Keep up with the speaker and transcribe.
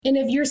And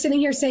if you're sitting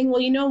here saying,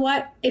 well, you know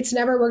what? It's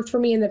never worked for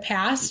me in the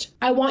past.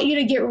 I want you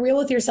to get real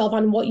with yourself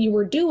on what you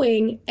were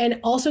doing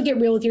and also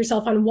get real with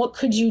yourself on what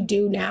could you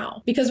do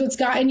now? Because what's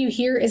gotten you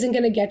here isn't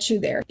going to get you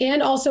there.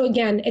 And also,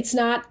 again, it's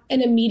not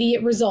an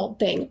immediate result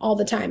thing all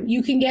the time.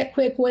 You can get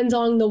quick wins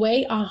along the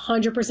way,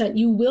 100%.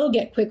 You will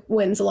get quick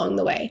wins along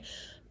the way.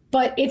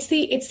 But it's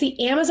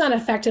the Amazon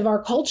effect of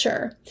our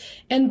culture.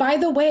 And by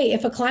the way,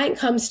 if a client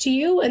comes to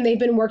you and they've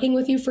been working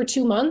with you for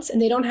 2 months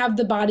and they don't have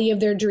the body of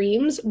their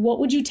dreams, what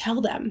would you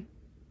tell them?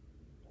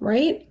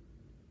 Right?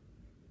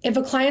 If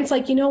a client's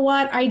like, you know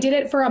what, I did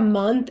it for a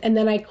month and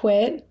then I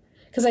quit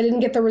because I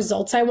didn't get the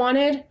results I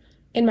wanted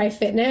in my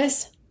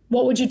fitness,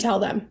 what would you tell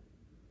them?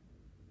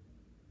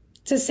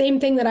 It's the same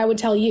thing that I would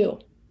tell you.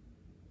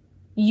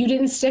 You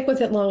didn't stick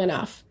with it long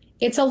enough.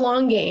 It's a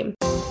long game.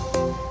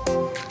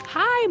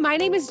 Hi, my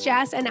name is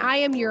Jess, and I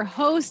am your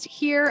host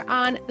here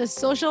on the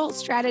Social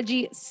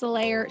Strategy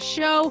Slayer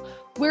Show,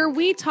 where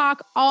we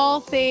talk all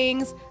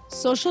things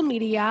social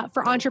media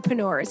for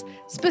entrepreneurs.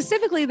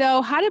 Specifically,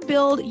 though, how to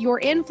build your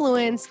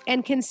influence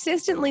and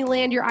consistently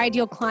land your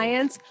ideal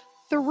clients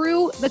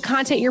through the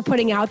content you're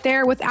putting out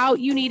there without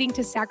you needing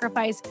to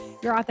sacrifice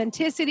your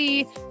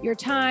authenticity, your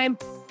time,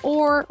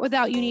 or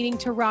without you needing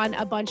to run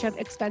a bunch of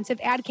expensive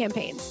ad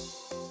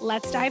campaigns.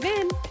 Let's dive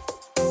in.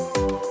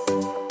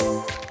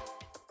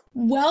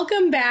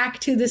 Welcome back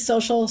to the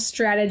Social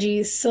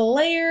Strategy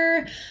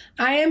Slayer.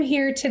 I am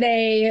here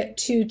today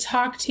to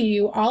talk to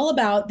you all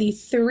about the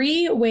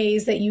 3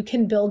 ways that you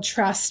can build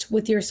trust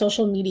with your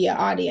social media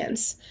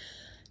audience.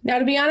 Now,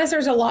 to be honest,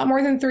 there's a lot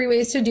more than 3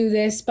 ways to do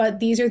this, but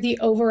these are the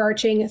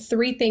overarching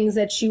 3 things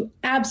that you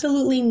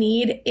absolutely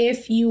need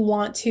if you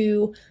want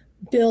to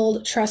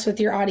build trust with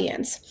your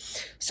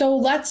audience. So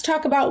let's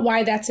talk about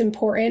why that's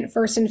important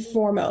first and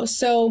foremost.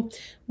 So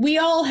we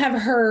all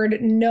have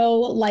heard know,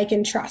 like,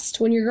 and trust.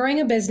 When you're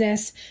growing a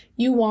business,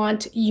 you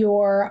want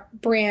your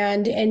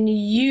brand and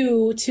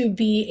you to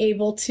be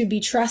able to be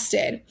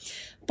trusted.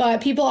 But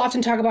people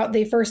often talk about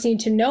they first need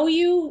to know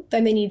you,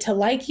 then they need to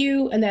like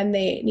you, and then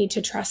they need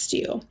to trust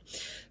you.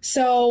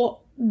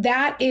 So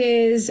that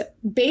is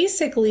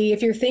basically,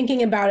 if you're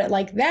thinking about it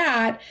like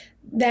that,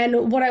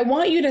 then what I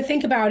want you to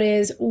think about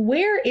is,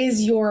 where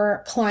is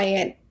your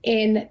client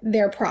in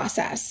their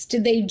process?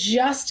 Did they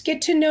just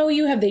get to know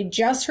you? Have they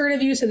just heard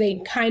of you so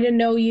they kind of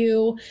know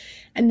you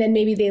and then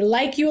maybe they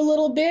like you a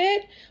little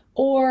bit?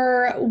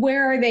 Or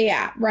where are they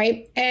at,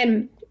 right?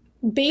 And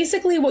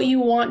basically what you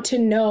want to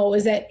know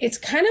is that it's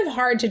kind of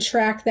hard to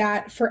track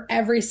that for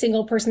every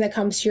single person that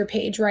comes to your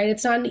page, right?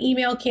 It's not an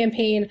email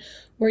campaign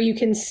where you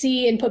can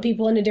see and put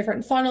people into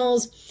different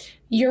funnels.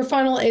 Your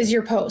funnel is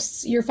your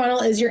posts. Your funnel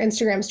is your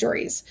Instagram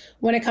stories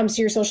when it comes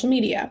to your social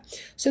media.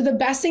 So the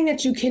best thing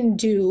that you can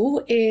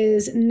do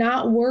is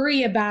not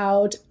worry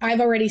about, I've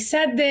already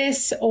said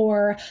this,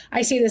 or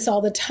I say this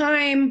all the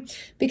time,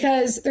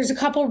 because there's a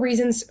couple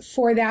reasons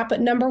for that. But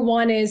number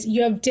one is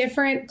you have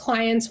different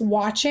clients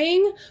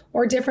watching,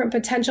 or different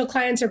potential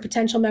clients or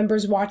potential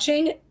members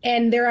watching,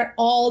 and they're at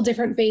all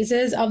different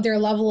phases of their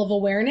level of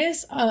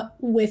awareness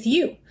with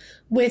you,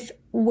 with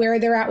where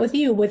they're at with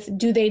you, with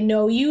do they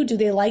know you, do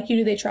they like you,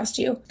 do they trust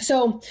you?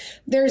 So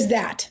there's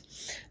that.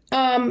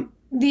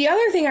 The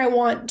other thing I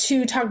want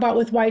to talk about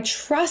with why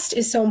trust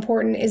is so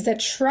important is that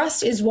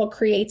trust is what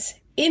creates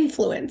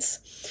influence.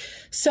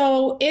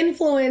 So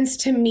influence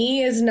to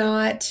me is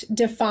not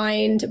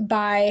defined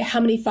by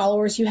how many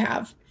followers you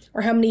have,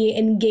 or how many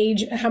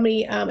engaged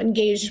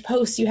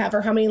posts you have,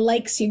 or how many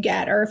likes you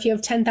get, or if you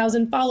have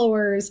 10,000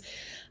 followers.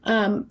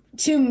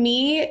 To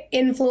me,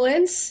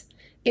 influence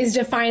is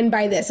defined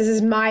by this. This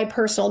is my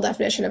personal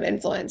definition of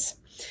influence.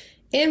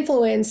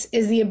 Influence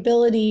is the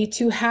ability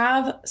to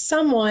have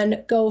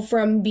someone go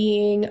from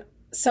being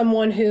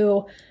someone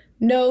who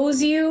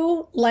knows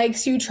you,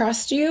 likes you,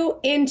 trusts you,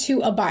 into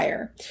a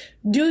buyer.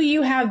 Do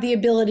you have the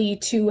ability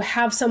to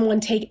have someone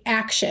take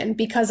action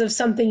because of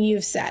something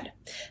you've said?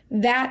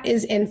 That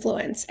is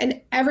influence. And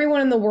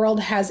everyone in the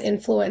world has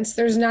influence.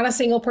 There's not a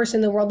single person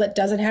in the world that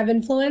doesn't have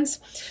influence.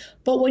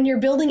 But when you're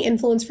building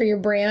influence for your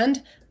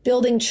brand,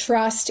 building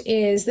trust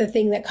is the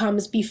thing that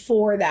comes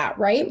before that,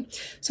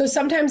 right? So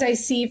sometimes I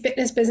see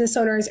fitness business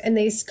owners and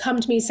they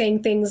come to me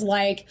saying things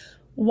like,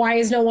 why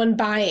is no one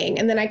buying?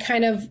 And then I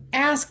kind of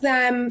ask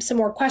them some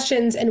more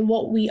questions, and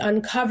what we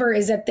uncover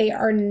is that they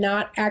are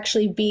not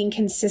actually being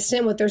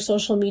consistent with their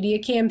social media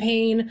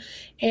campaign,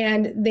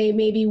 and they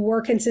maybe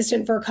were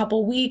consistent for a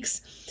couple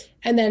weeks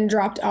and then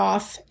dropped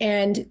off,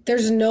 and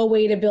there's no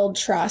way to build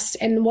trust.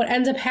 And what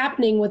ends up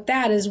happening with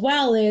that as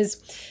well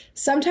is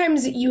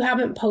sometimes you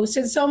haven't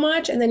posted so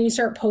much and then you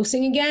start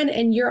posting again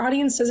and your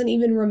audience doesn't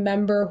even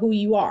remember who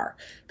you are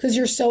because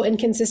you're so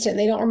inconsistent.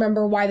 They don't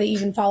remember why they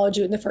even followed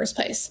you in the first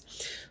place,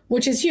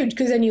 which is huge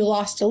because then you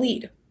lost a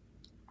lead,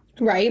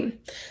 right?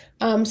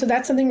 So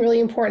that's something really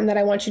important that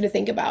I want you to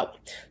think about.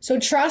 So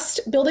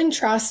building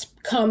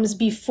trust comes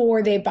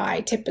before they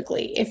buy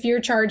typically. If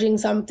you're charging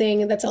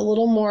something that's a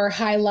little more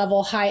high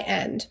level, high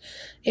end,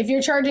 if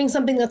you're charging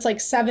something that's like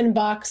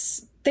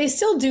 $7, they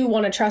still do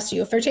want to trust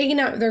you. If they're taking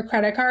out their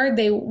credit card,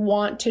 they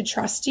want to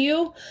trust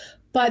you,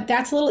 but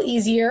that's a little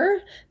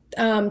easier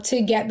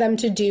to get them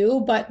to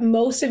do. But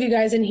most of you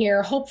guys in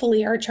here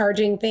hopefully are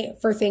charging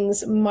for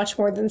things much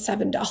more than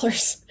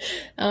 $7.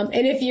 And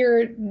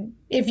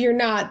if you're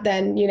not,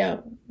 then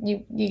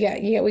we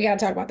got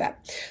to talk about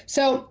that.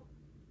 So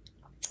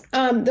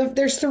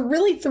there's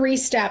really three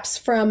steps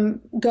from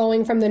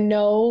going from the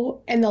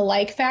know and the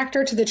like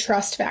factor to the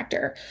trust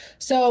factor.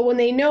 So when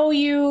they know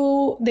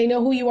you, they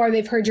know who you are,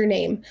 they've heard your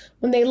name.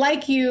 When they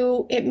like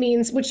you, it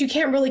means, which you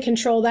can't really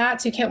control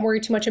that, so you can't worry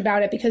too much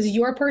about it, because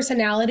your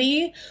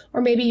personality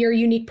or maybe your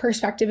unique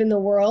perspective in the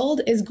world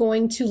is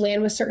going to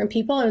land with certain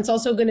people, and it's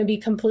also going to be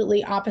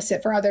completely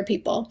opposite for other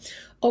people.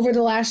 Over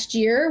the last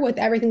year, with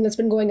everything that's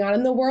been going on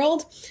in the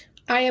world,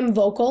 I am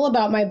vocal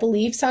about my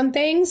beliefs on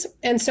things.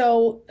 And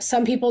so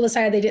some people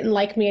decided they didn't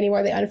like me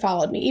anymore. They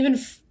unfollowed me. Even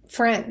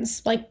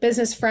friends, like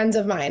business friends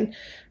of mine,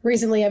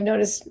 recently I've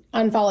noticed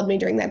unfollowed me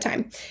during that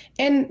time.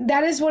 And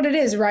that is what it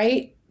is,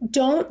 right?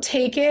 Don't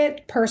take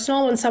it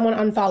personal when someone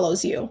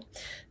unfollows you.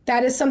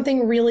 That is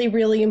something really,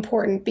 really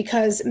important,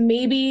 because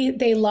maybe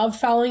they loved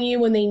following you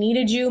when they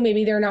needed you.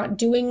 Maybe they're not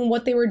doing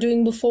what they were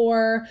doing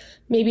before.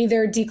 Maybe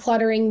they're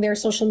decluttering their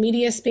social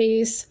media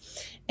space.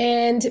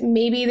 And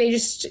maybe they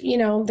just,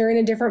 they're in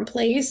a different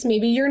place.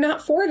 Maybe you're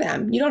not for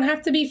them. You don't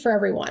have to be for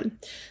everyone.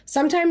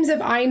 Sometimes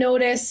if I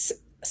notice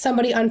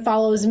somebody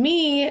unfollows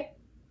me,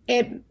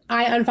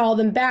 I unfollow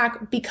them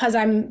back because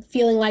I'm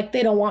feeling like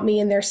they don't want me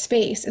in their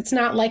space. It's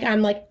not like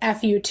I'm like,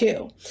 F you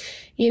too.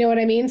 You know what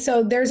I mean?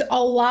 So there's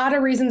a lot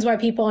of reasons why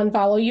people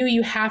unfollow you.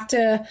 You have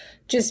to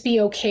just be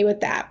okay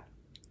with that.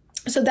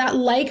 So that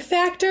like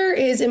factor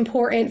is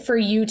important for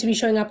you to be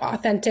showing up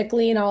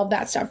authentically and all of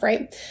that stuff,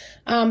 right?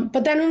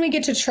 But then when we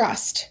get to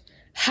trust,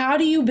 how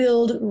do you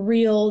build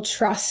real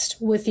trust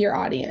with your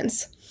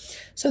audience?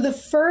 So the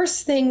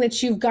first thing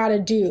that you've got to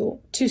do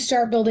to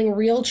start building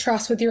real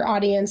trust with your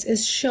audience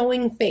is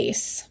showing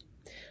face.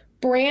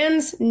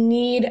 Brands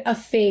need a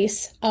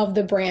face of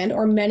the brand,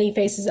 or many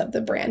faces of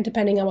the brand,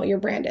 depending on what your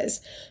brand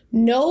is.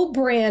 No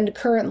brand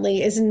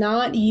currently is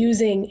not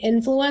using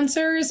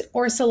influencers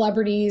or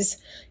celebrities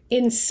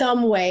in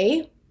some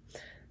way.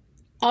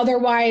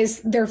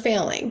 Otherwise, they're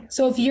failing.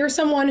 So if you're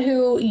someone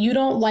who you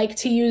don't like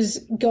to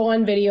go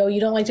on video, you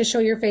don't like to show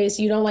your face,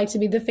 you don't like to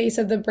be the face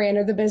of the brand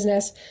or the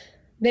business,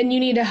 then you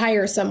need to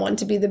hire someone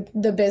to be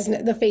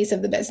the face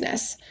of the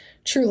business.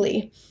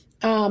 Truly.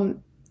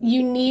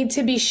 You need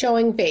to be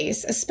showing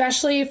face,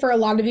 especially for a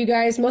lot of you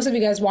guys. Most of you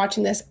guys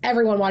watching this,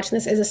 everyone watching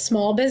this is a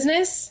small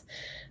business.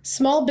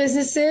 Small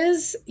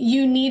businesses,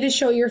 you need to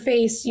show your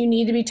face. You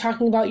need to be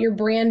talking about your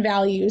brand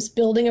values,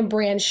 building a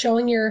brand,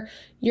 showing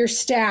your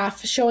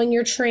staff, showing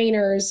your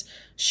trainers,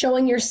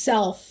 showing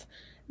yourself.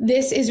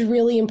 This is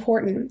really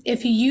important.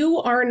 If you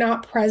are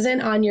not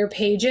present on your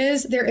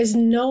pages, there is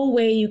no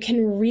way you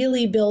can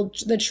really build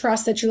the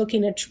trust that you're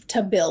looking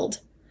to build.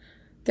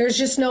 There's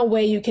just no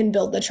way you can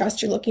build the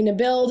trust you're looking to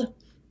build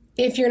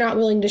if you're not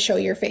willing to show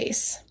your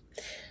face.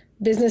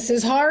 Business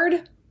is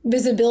hard.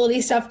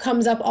 Visibility stuff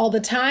comes up all the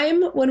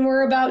time when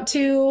we're about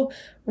to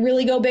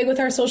really go big with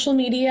our social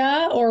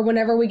media, or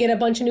whenever we get a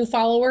bunch of new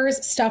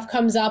followers, stuff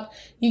comes up,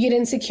 you get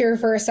insecure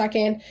for a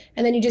second,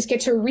 and then you just get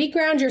to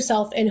reground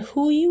yourself in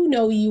who you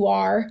know you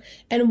are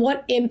and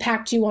what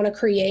impact you want to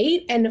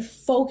create, and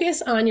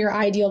focus on your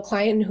ideal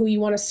client and who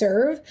you want to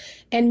serve,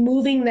 and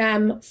moving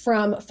them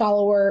from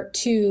follower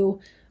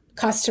to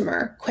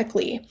customer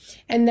quickly.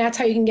 And that's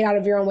how you can get out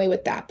of your own way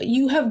with that. But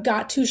you have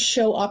got to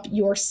show up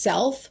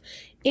yourself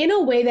in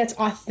a way that's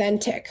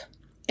authentic.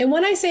 And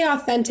when I say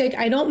authentic,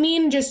 I don't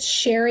mean just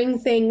sharing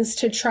things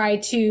to try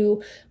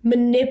to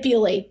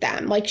manipulate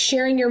them, like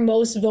sharing your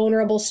most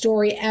vulnerable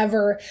story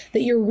ever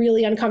that you're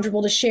really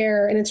uncomfortable to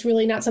share, and it's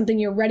really not something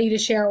you're ready to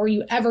share or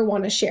you ever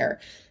want to share.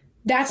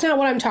 That's not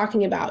what I'm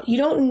talking about. You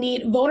don't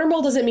need,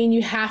 vulnerable doesn't mean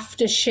you have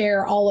to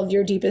share all of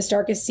your deepest,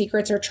 darkest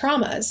secrets or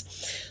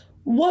traumas.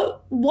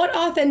 What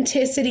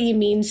authenticity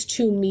means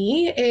to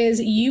me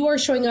is you are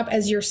showing up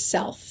as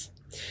yourself.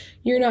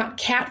 You're not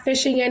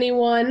catfishing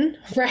anyone,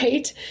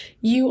 right?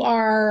 You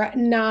are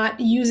not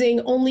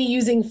only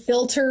using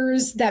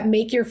filters that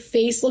make your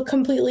face look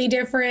completely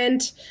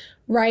different,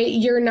 right?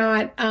 You're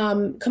not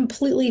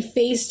completely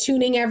face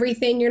tuning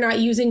everything. You're not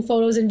using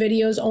photos and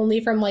videos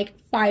only from like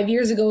 5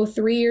 years ago,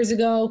 3 years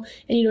ago,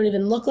 and you don't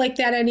even look like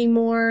that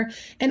anymore.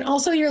 And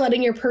also you're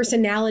letting your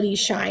personality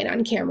shine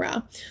on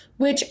camera,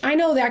 which I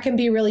know that can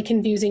be really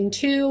confusing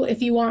too.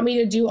 If you want me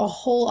to do a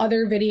whole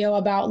other video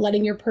about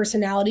letting your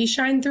personality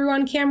shine through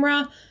on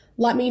camera,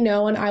 let me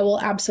know and I will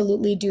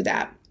absolutely do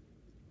that.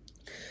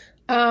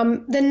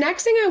 The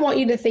next thing I want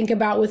you to think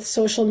about with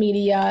social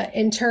media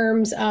in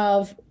terms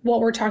of what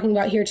we're talking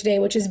about here today,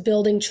 which is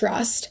building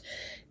trust,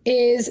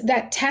 is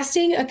that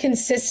testing a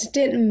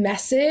consistent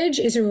message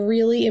is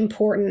really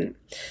important.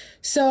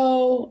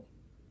 So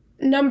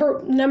number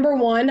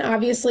one,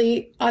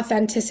 obviously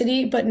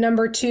authenticity, but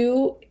number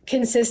two,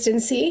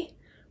 consistency,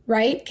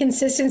 right?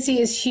 Consistency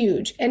is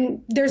huge.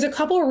 And there's a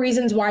couple of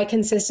reasons why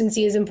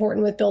consistency is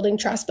important with building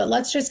trust, but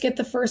let's just get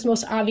the first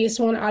most obvious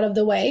one out of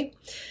the way.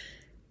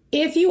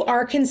 If you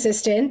are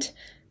consistent,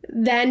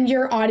 then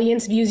your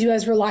audience views you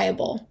as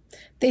reliable.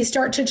 They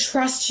start to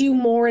trust you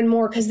more and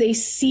more because they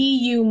see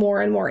you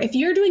more and more. If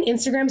you're doing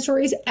Instagram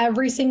stories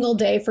every single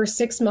day for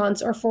 6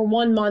 months or for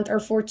 1 month or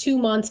for 2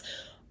 months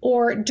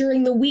or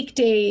during the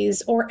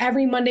weekdays or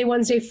every Monday,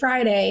 Wednesday,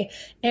 Friday,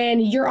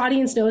 and your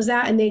audience knows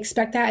that and they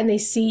expect that and they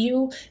see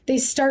you, they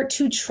start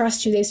to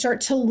trust you. They start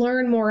to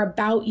learn more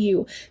about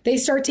you. They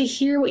start to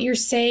hear what you're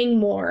saying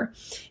more,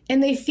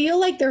 and they feel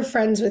like they're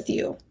friends with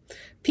you.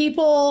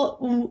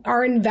 People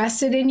are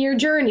invested in your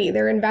journey.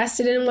 They're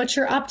invested in what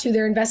you're up to.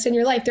 They're invested in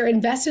your life. They're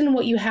invested in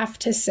what you have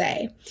to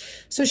say.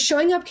 So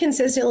showing up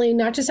consistently,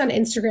 not just on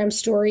Instagram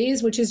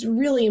stories, which is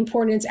really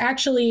important. It's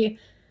actually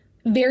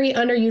very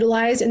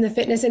underutilized in the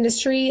fitness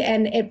industry.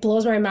 And it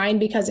blows my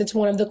mind because it's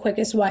one of the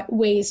quickest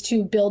ways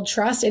to build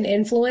trust and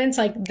influence.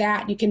 Like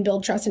that, you can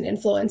build trust and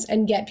influence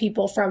and get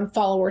people from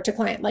follower to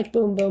client, like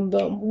boom, boom,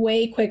 boom,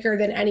 way quicker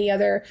than any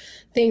other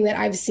thing that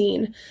I've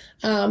seen.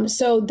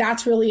 So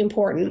that's really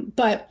important.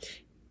 But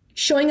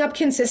showing up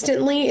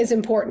consistently is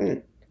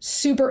important,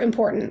 super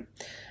important.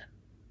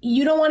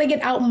 You don't want to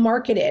get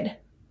outmarketed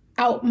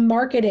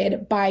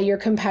by your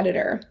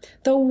competitor.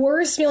 The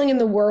worst feeling in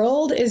the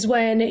world is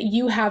when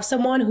you have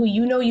someone who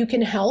you know you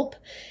can help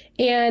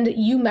and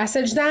you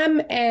message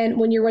them, and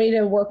when you're ready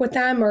to work with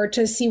them or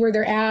to see where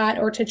they're at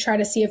or to try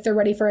to see if they're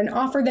ready for an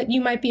offer that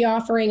you might be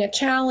offering, a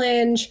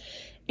challenge,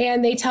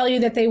 and they tell you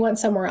that they went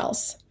somewhere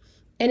else.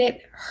 And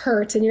it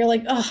hurts. And you're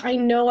like, oh, I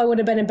know I would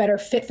have been a better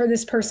fit for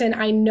this person.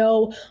 I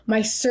know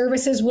my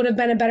services would have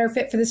been a better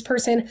fit for this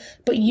person,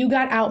 but you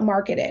got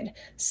outmarketed.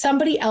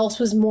 Somebody else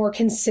was more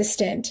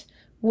consistent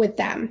with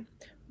them,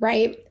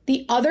 right?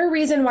 The other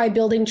reason why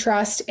building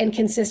trust and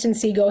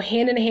consistency go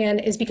hand in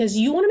hand is because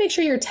you want to make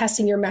sure you're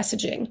testing your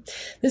messaging.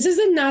 This is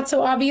a not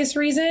so obvious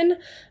reason.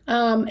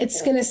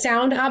 It's going to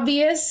sound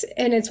obvious.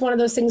 And it's one of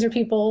those things where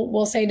people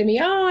will say to me,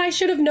 oh, I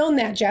should have known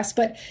that, Jess.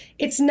 But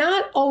it's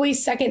not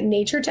always second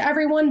nature to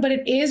everyone, but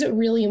it is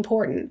really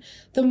important.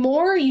 The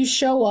more you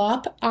show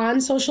up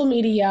on social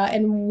media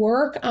and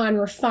work on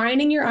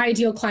refining your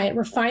ideal client,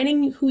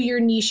 refining who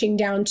you're niching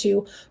down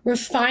to,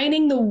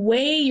 refining the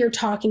way you're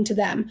talking to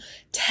them,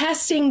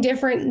 testing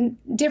different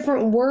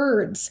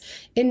words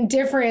in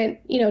different,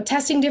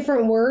 testing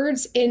different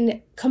words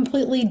in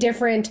completely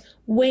different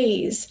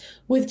ways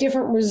with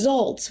different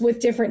results, with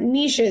different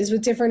niches,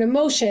 with different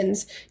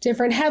emotions,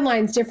 different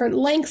headlines, different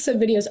lengths of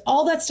videos,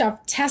 all that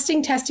stuff,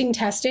 testing.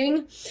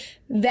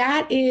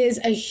 That is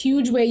a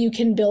huge way you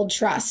can build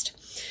trust.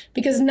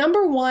 Because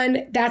number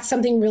one, that's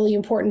something really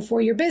important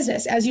for your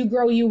business. As you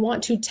grow, you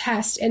want to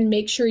test and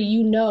make sure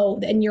you know,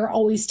 and you're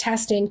always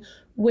testing,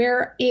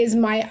 where is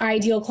my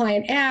ideal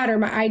client at, or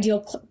my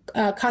ideal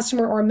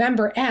customer or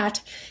member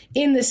at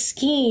in the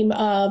scheme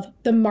of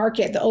the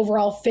market, the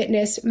overall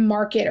fitness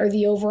market, or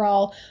the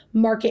overall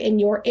market in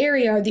your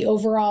area, or the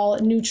overall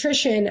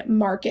nutrition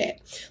market.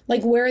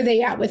 Like, where are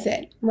they at with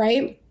it,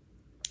 right?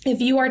 If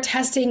you are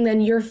testing,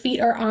 then your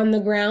feet are on the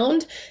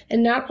ground,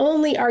 and not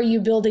only are you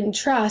building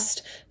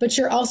trust, but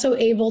you're also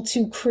able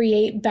to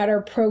create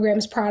better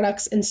programs,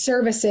 products, and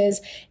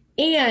services.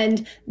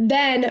 And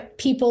then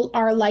people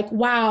are like,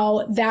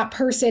 wow, that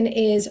person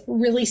is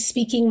really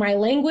speaking my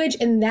language,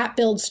 and that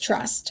builds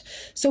trust.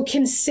 So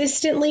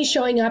consistently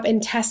showing up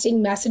and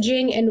testing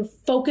messaging and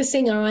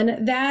focusing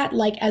on that,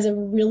 like, as a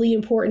really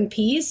important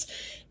piece,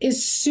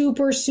 is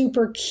super,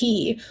 super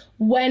key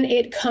when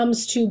it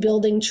comes to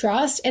building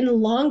trust and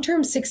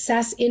long-term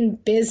success in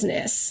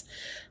business.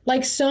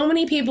 Like, so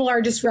many people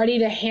are just ready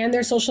to hand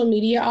their social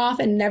media off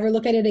and never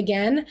look at it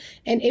again.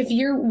 And if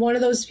you're one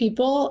of those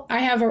people, I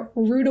have a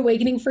rude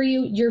awakening for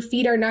you. Your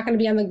feet are not going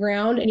to be on the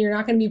ground, and you're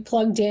not going to be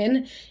plugged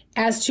in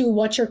as to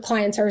what your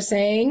clients are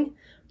saying,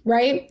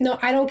 right? No,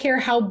 I don't care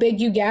how big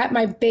you get.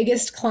 My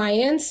biggest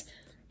clients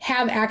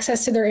have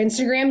access to their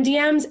Instagram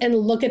DMs and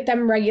look at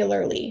them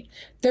regularly.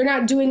 They're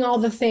not doing all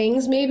the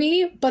things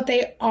maybe, but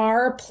they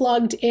are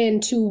plugged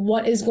into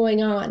what is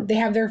going on. They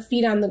have their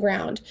feet on the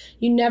ground.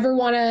 You never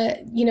want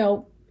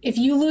to, if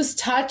you lose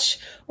touch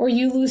or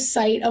you lose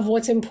sight of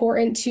what's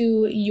important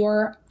to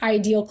your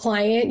ideal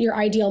client, your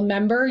ideal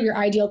member, your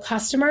ideal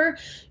customer,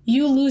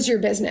 you lose your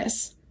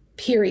business,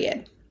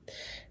 period.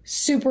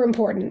 Super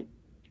important.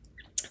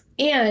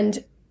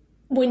 And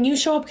when you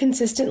show up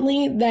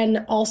consistently,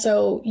 then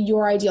also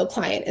your ideal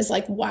client is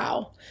like,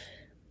 wow,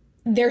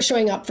 they're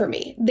showing up for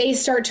me. They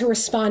start to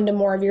respond to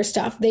more of your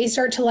stuff. They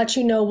start to let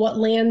you know what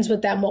lands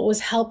with them, what was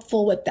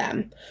helpful with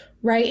them,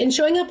 right? And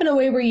showing up in a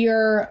way where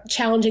you're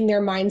challenging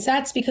their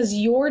mindsets, because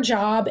your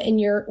job in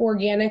your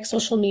organic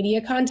social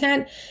media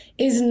content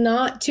is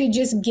not to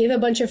just give a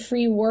bunch of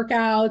free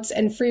workouts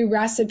and free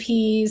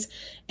recipes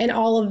and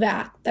all of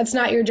that. That's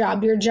not your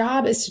job. Your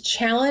job is to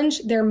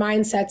challenge their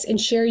mindsets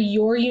and share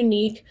your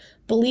unique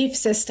belief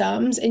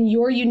systems and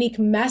your unique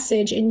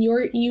message and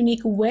your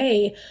unique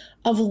way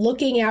of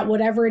looking at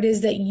whatever it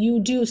is that you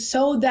do,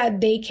 so that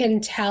they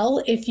can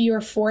tell if you're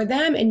for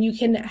them, and you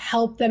can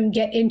help them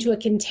get into a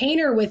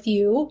container with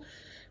you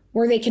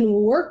where they can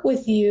work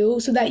with you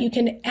so that you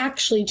can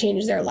actually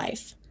change their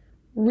life.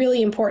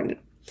 Really important.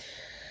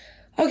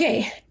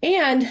 Okay.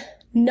 And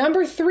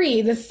Number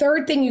three, the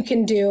third thing you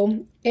can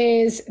do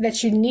is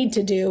that you need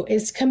to do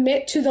is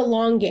commit to the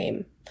long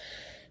game.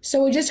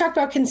 So we just talked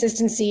about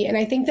consistency, and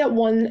I think that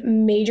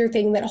one major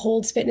thing that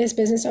holds fitness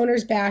business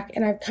owners back,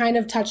 and I've kind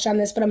of touched on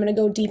this, but I'm going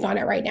to go deep on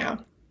it right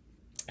now,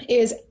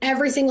 is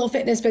every single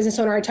fitness business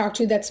owner I talk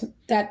to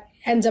that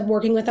ends up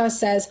working with us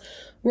says,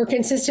 we're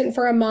consistent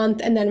for a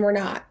month and then we're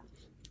not.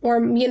 Or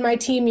me and my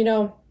team,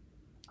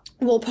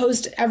 we'll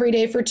post every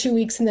day for 2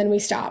 weeks and then we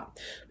stop.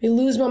 We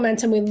lose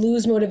momentum, we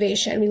lose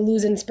motivation, we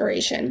lose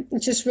inspiration.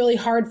 It's just really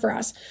hard for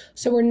us.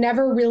 So we're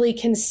never really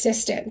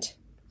consistent.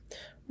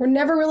 We're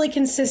never really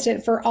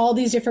consistent for all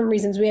these different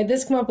reasons. We had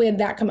this come up, we had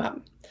that come up,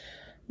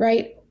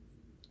 right?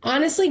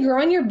 Honestly,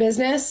 growing your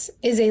business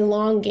is a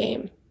long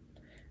game.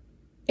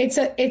 It's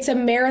a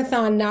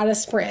marathon, not a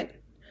sprint.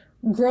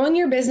 Growing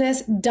your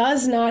business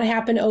does not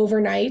happen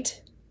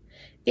overnight.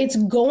 It's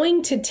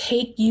going to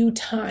take you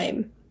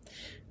time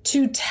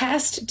to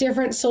test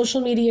different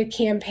social media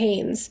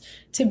campaigns,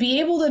 to be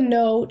able to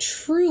know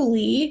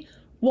truly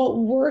what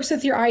works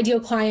with your ideal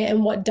client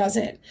and what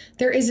doesn't.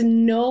 There is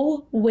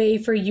no way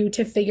for you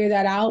to figure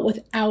that out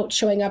without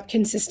showing up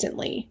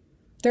consistently.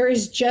 There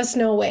is just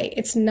no way.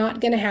 It's not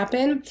going to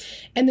happen.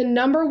 And the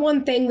number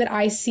one thing that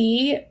I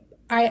see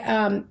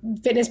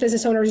fitness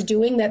business owners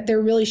doing that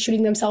they're really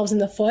shooting themselves in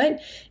the foot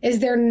is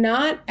they're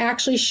not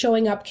actually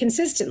showing up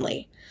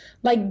consistently.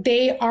 Like,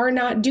 they are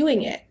not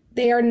doing it.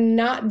 They are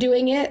not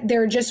doing it.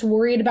 They're just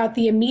worried about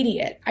the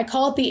immediate. I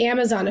call it the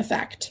Amazon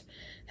effect.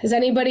 Has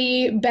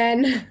anybody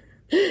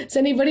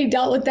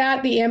dealt with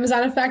that? The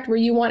Amazon effect, where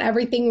you want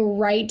everything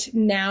right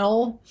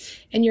now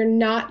and you're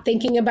not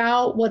thinking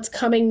about what's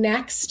coming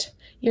next.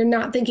 You're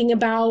not thinking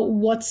about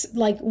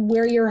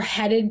where you're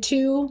headed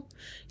to.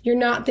 You're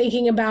not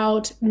thinking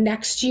about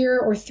next year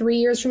or 3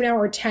 years from now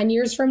or 10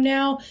 years from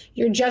now.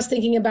 You're just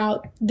thinking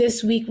about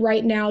this week,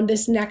 right now,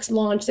 this next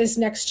launch, this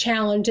next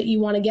challenge that you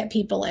want to get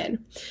people in.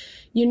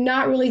 You're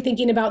not really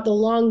thinking about the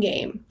long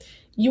game.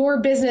 Your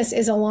business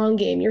is a long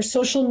game. Your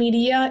social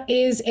media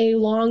is a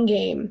long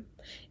game.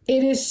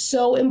 It is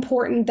so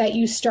important that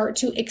you start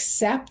to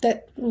accept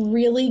that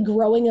really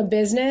growing a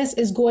business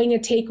is going to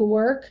take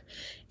work,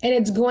 and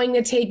it's going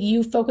to take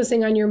you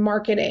focusing on your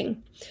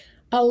marketing.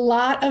 A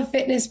lot of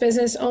fitness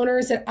business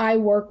owners that I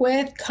work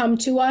with come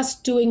to us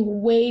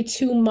doing way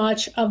too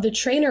much of the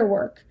trainer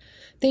work.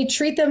 They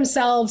treat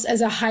themselves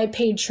as a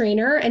high-paid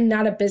trainer and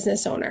not a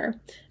business owner.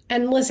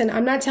 And listen,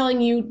 I'm not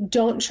telling you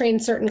don't train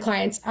certain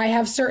clients. I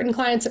have certain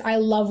clients that I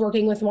love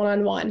working with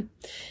one-on-one,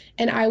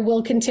 and I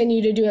will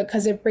continue to do it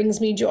because it brings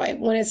me joy.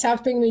 When it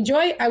stops bringing me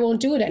joy, I won't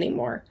do it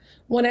anymore.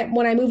 When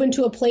I move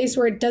into a place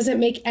where it doesn't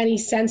make any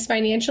sense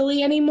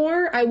financially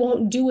anymore, I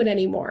won't do it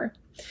anymore,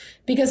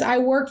 because I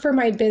work for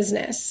my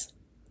business,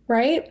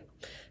 right?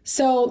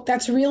 So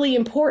that's really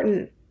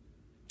important.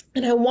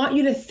 And I want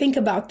you to think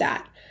about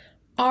that.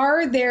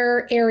 Are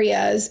there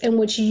areas in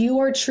which you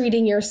are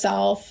treating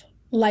yourself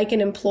like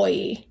an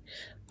employee?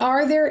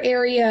 Are there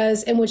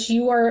areas in which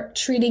you are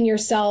treating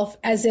yourself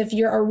as if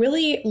you're a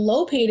really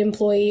low paid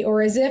employee,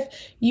 or as if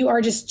you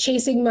are just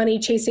chasing money,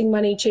 chasing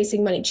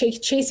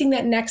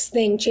that next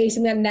thing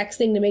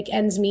to make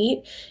ends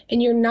meet,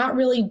 and you're not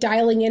really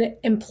dialing in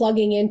and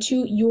plugging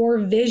into your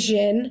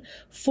vision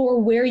for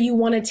where you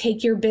want to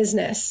take your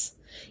business?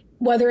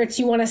 Whether it's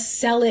you want to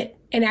sell it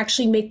and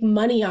actually make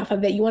money off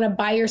of it, you want to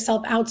buy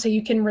yourself out so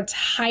you can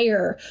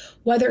retire,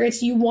 whether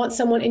it's you want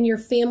someone in your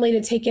family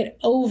to take it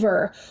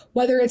over,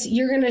 whether it's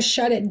you're going to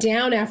shut it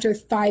down after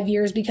 5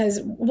 years, because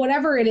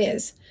whatever it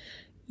is,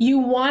 you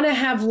want to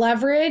have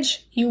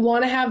leverage, you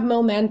want to have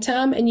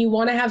momentum, and you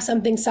want to have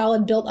something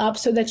solid built up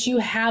so that you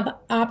have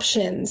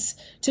options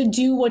to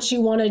do what you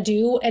want to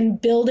do.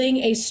 And building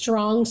a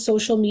strong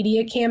social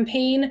media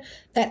campaign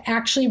that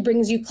actually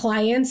brings you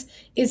clients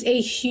is a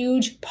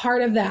huge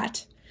part of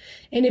that.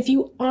 And if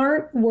you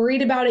aren't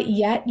worried about it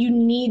yet, you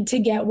need to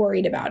get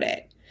worried about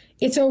it.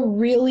 It's a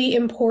really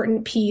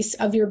important piece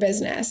of your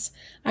business.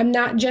 I'm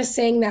not just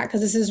saying that because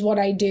this is what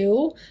I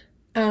do.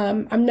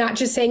 I'm not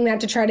just saying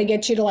that to try to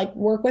get you to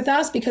work with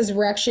us, because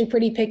we're actually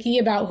pretty picky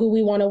about who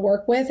we want to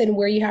work with and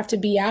where you have to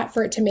be at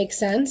for it to make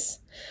sense.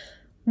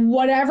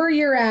 Whatever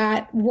you're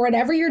at,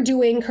 whatever you're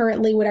doing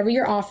currently, whatever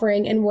you're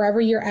offering, and wherever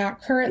you're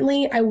at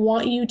currently, I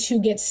want you to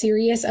get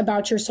serious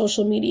about your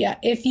social media.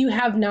 If you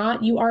have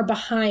not, you are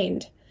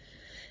behind.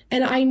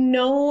 And I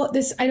know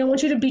this, I don't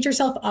want you to beat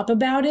yourself up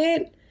about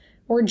it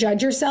or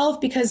judge yourself,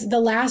 because the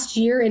last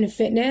year in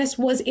fitness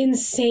was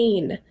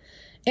insane.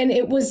 And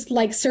it was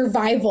like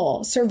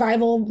survival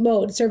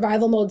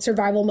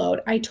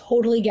mode. I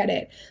totally get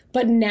it.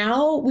 But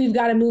now we've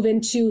got to move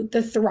into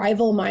the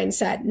thrival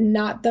mindset,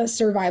 not the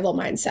survival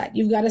mindset.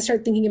 You've got to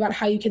start thinking about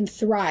how you can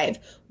thrive.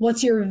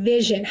 What's your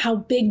vision? How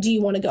big do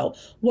you want to go?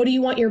 What do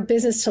you want your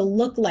business to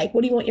look like?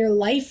 What do you want your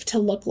life to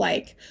look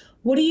like?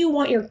 What do you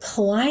want your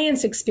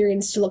clients'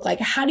 experience to look like?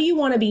 How do you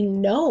want to be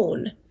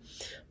known?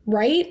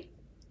 Right?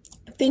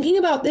 Thinking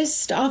about this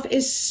stuff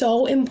is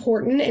so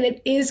important, and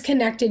it is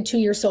connected to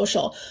your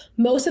social.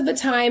 Most of the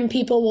time,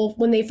 people will,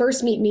 when they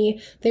first meet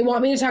me, they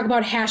want me to talk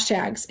about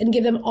hashtags and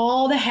give them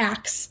all the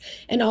hacks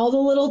and all the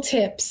little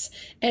tips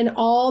and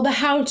all the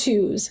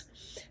how-tos.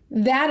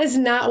 That is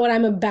not what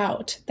I'm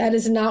about. That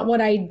is not what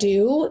I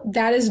do.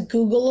 That is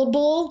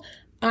Googleable.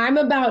 I'm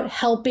about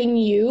helping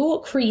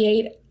you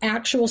create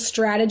actual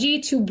strategy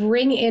to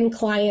bring in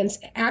clients,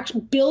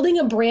 building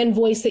a brand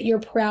voice that you're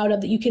proud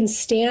of, that you can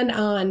stand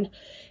on,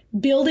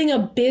 building a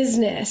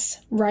business,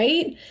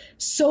 right?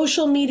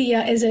 Social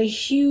media is a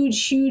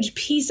huge, huge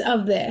piece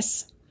of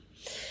this.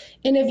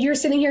 And if you're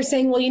sitting here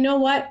saying, well, you know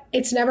what?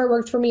 It's never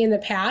worked for me in the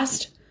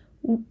past.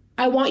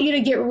 I want you to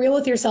get real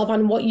with yourself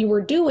on what you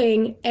were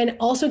doing, and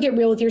also get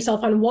real with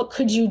yourself on what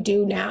could you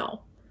do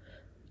now?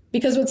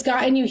 Because what's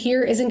gotten you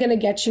here isn't going to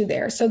get you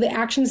there. So the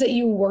actions that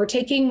you were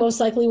taking most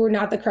likely were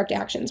not the correct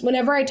actions.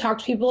 Whenever I talk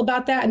to people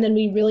about that and then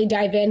we really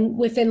dive in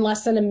within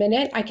less than a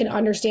minute, I can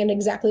understand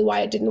exactly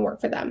why it didn't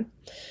work for them.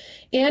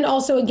 And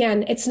also,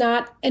 again, it's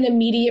not an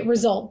immediate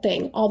result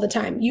thing all the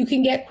time. You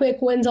can get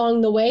quick wins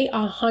along the way,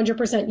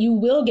 100%. You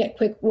will get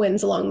quick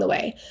wins along the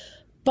way.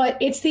 But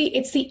it's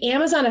the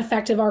Amazon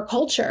effect of our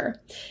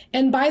culture.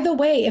 And by the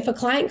way, if a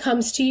client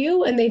comes to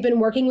you and they've been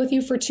working with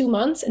you for 2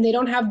 months and they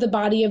don't have the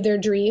body of their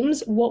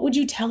dreams, what would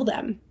you tell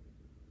them?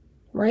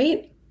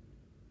 Right?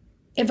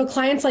 If a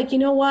client's like, you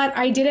know what,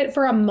 I did it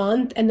for a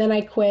month and then I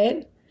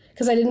quit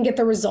because I didn't get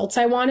the results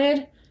I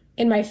wanted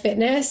in my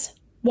fitness,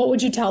 what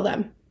would you tell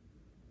them?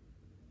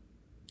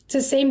 It's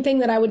the same thing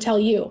that I would tell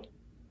you.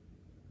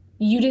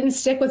 You didn't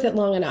stick with it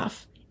long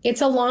enough.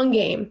 It's a long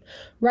game,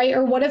 right?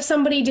 Or what if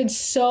somebody did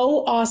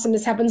so awesome?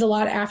 This happens a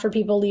lot after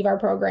people leave our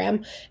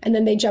program and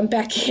then they jump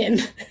back in.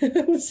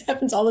 This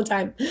happens all the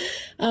time.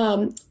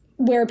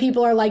 Where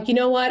people are like, you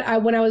know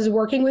what? When I was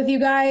working with you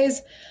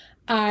guys,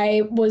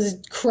 I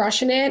was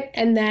crushing it.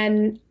 And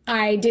then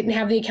I didn't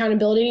have the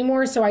accountability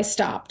anymore. So I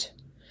stopped.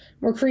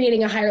 We're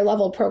creating a higher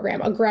level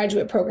program, a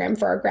graduate program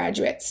for our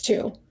graduates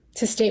too,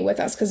 to stay with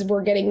us, because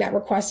we're getting that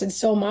requested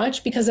so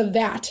much because of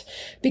that.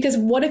 Because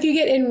what if you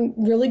get in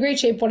really great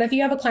shape? What if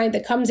you have a client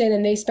that comes in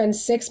and they spend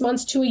 6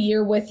 months to a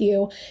year with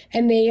you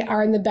and they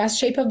are in the best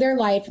shape of their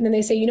life, and then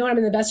they say, you know what, I'm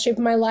in the best shape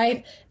of my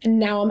life and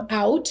now I'm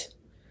out.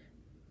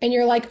 And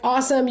you're like,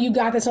 awesome, you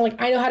got this. I'm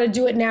like, I know how to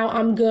do it now.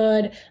 I'm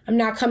good. I'm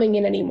not coming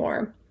in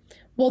anymore.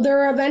 Well,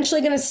 they're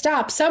eventually going to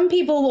stop. Some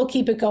people will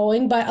keep it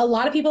going, but a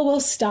lot of people will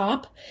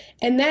stop,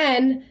 and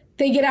then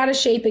they get out of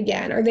shape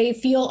again, or they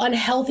feel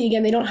unhealthy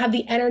again. They don't have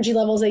the energy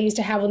levels they used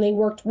to have when they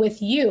worked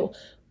with you.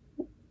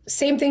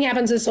 Same thing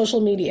happens with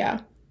social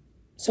media.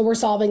 So we're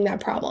solving that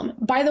problem.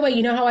 By the way,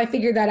 you know how I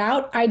figured that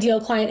out? Ideal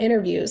client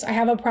interviews. I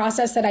have a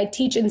process that I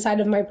teach inside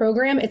of my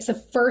program. It's the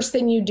first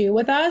thing you do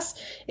with us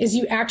is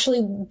you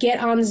actually get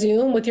on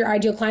Zoom with your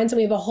ideal clients. And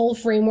we have a whole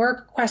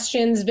framework,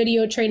 questions,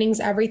 video trainings,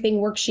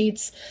 everything,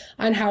 worksheets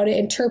on how to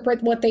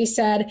interpret what they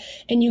said.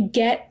 And you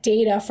get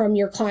data from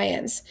your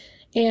clients.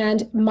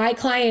 And my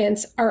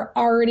clients are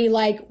already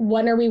like,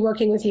 when are we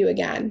working with you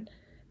again?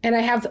 And I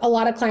have a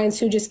lot of clients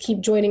who just keep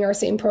joining our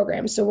same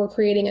program. So we're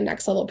creating a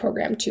next level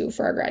program too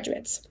for our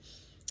graduates.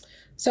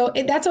 So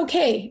that's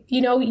okay. You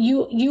know,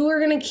 you are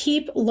going to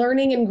keep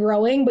learning and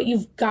growing, but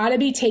you've got to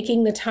be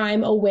taking the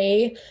time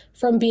away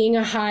from being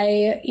a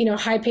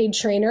high paid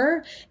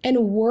trainer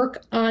and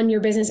work on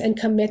your business and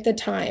commit the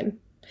time.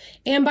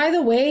 And by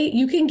the way,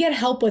 you can get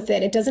help with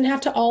it. It doesn't have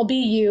to all be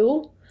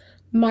you.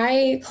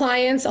 My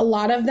clients, a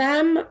lot of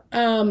them,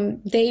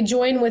 they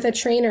join with a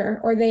trainer,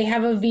 or they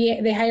have a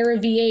VA, they hire a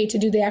VA to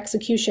do the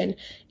execution.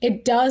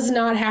 It does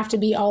not have to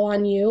be all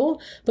on you,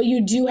 but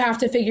you do have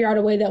to figure out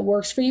a way that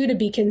works for you to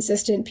be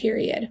consistent,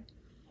 period.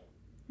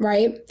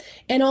 Right?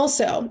 And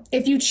also,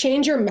 if you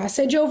change your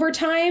message over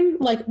time,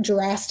 like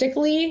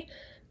drastically,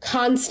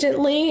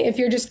 constantly, if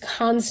you're just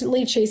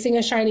constantly chasing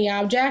a shiny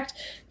object,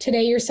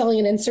 today you're selling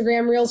an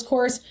Instagram Reels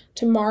course,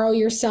 tomorrow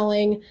you're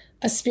selling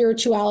a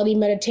spirituality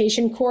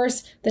meditation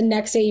course, the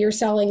next day you're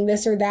selling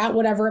this or that,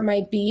 whatever it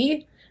might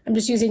be. I'm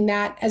just using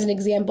that as an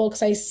example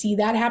because I see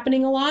that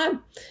happening a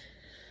lot.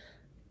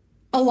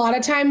 A lot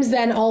of times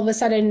then all of a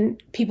sudden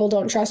people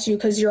don't trust you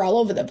because you're all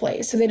over the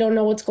place. So they don't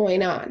know what's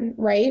going on,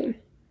 right?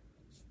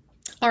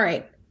 All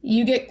right.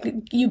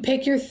 You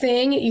pick your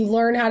thing, you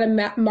learn how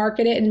to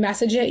market it and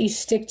message it, you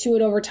stick to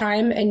it over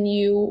time, and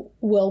you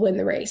will win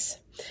the race.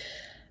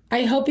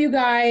 I hope you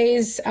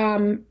guys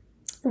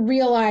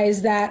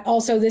realize that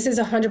also this is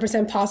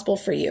 100% possible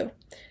for you.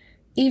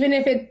 Even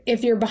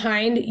if you're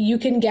behind, you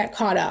can get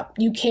caught up.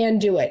 You can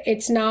do it.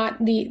 It's not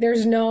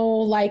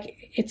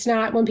it's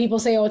not when people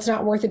say, oh, it's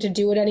not worth it to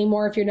do it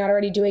anymore if you're not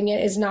already doing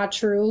it, is not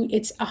true.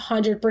 It's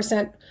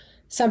 100%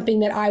 something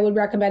that I would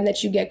recommend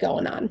that you get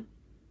going on.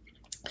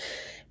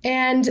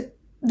 And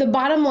the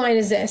bottom line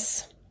is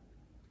this: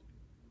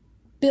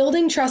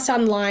 building trust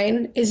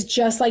online is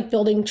just like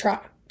building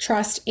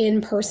trust in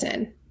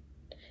person.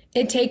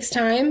 It takes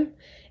time.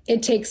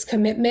 It takes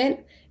commitment.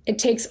 It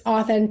takes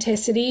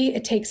authenticity.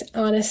 It takes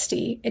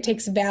honesty. It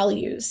takes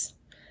values.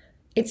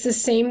 It's the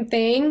same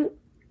thing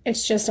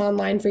It's just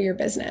online for your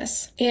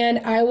business. And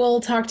I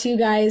will talk to you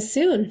guys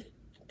soon.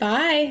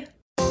 Bye.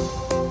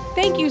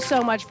 Thank you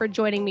so much for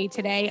joining me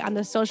today on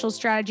the Social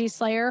Strategy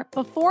Slayer.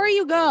 Before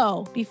you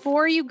go,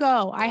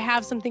 I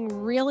have something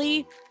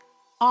really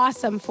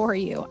awesome for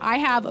you. I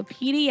have a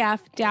PDF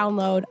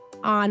download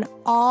on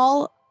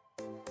all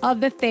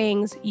of the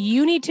things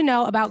you need to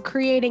know about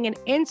creating an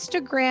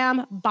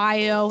Instagram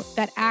bio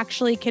that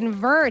actually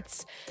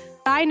converts.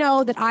 I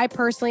know that I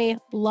personally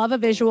love a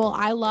visual.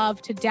 I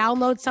love to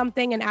download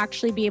something and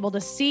actually be able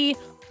to see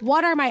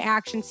what are my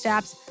action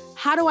steps?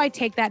 How do I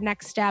take that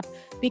next step?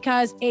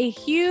 Because a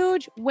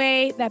huge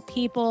way that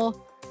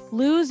people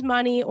lose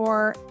money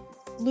or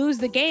lose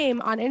the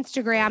game on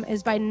Instagram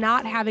is by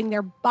not having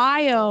their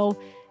bio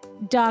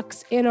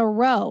ducks in a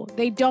row.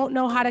 They don't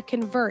know how to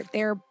convert.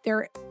 Their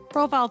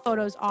profile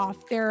photos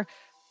off, their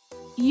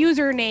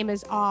username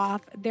is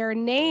off, their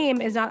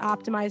name is not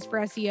optimized for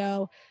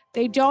SEO.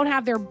 They don't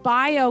have their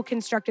bio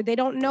constructed. They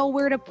don't know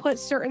where to put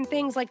certain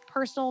things like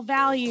personal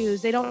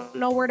values. They don't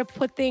know where to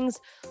put things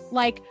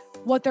like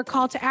what their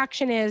call to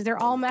action is.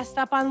 They're all messed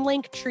up on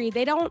Linktree.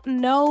 They don't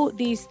know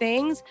these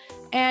things.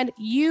 And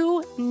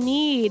you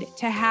need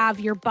to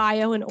have your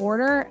bio in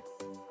order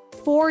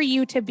for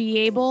you to be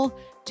able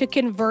to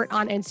convert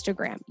on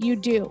Instagram. You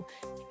do.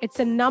 It's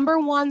the number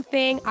one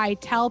thing I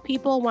tell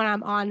people when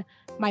I'm on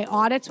my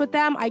audits with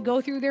them. I go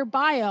through their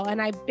bio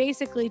and I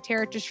basically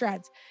tear it to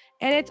shreds.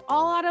 And it's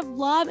all out of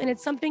love, and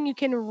it's something you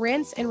can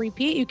rinse and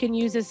repeat. You can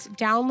use this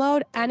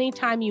download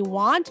anytime you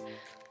want,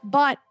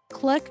 but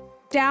click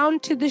down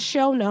to the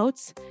show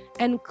notes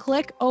and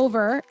click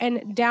over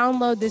and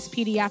download this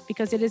PDF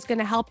because it is going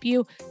to help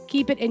you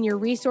keep it in your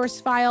resource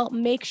file.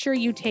 Make sure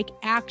you take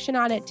action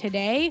on it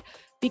today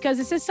because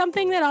this is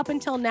something that up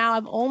until now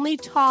I've only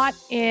taught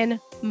in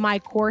my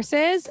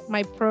courses,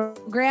 my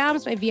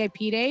programs, my VIP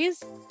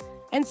days.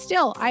 And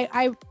still,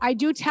 I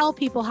do tell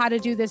people how to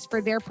do this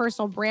for their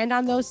personal brand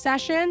on those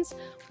sessions,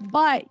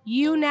 but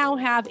you now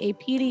have a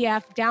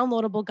PDF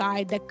downloadable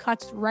guide that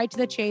cuts right to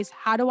the chase.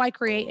 How do I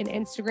create an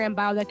Instagram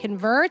bio that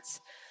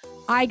converts?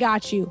 I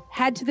got you.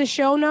 Head to the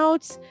show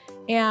notes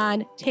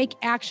and take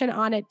action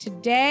on it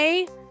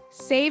today.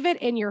 Save it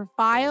in your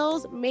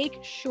files.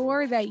 Make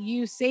sure that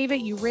you save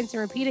it, you rinse and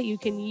repeat it. You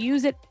can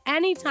use it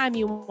anytime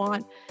you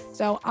want.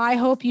 So I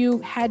hope you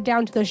head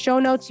down to the show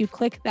notes, you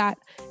click that,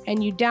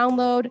 and you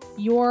download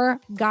your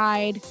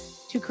guide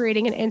to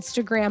creating an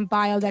Instagram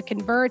bio that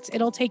converts.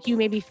 It'll take you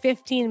maybe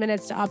 15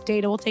 minutes to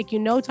update. It will take you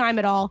no time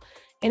at all,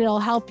 and it'll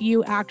help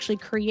you actually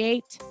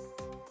create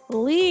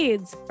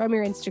leads from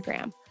your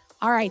Instagram.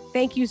 All right.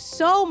 Thank you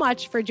so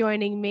much for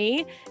joining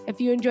me. If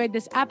you enjoyed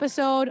this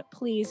episode,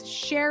 please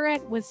share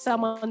it with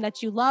someone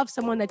that you love,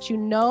 someone that you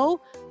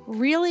know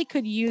really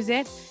could use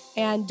it.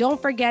 And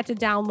don't forget to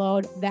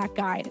download that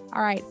guide.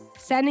 All right.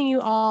 Sending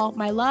you all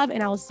my love,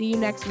 and I will see you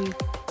next week.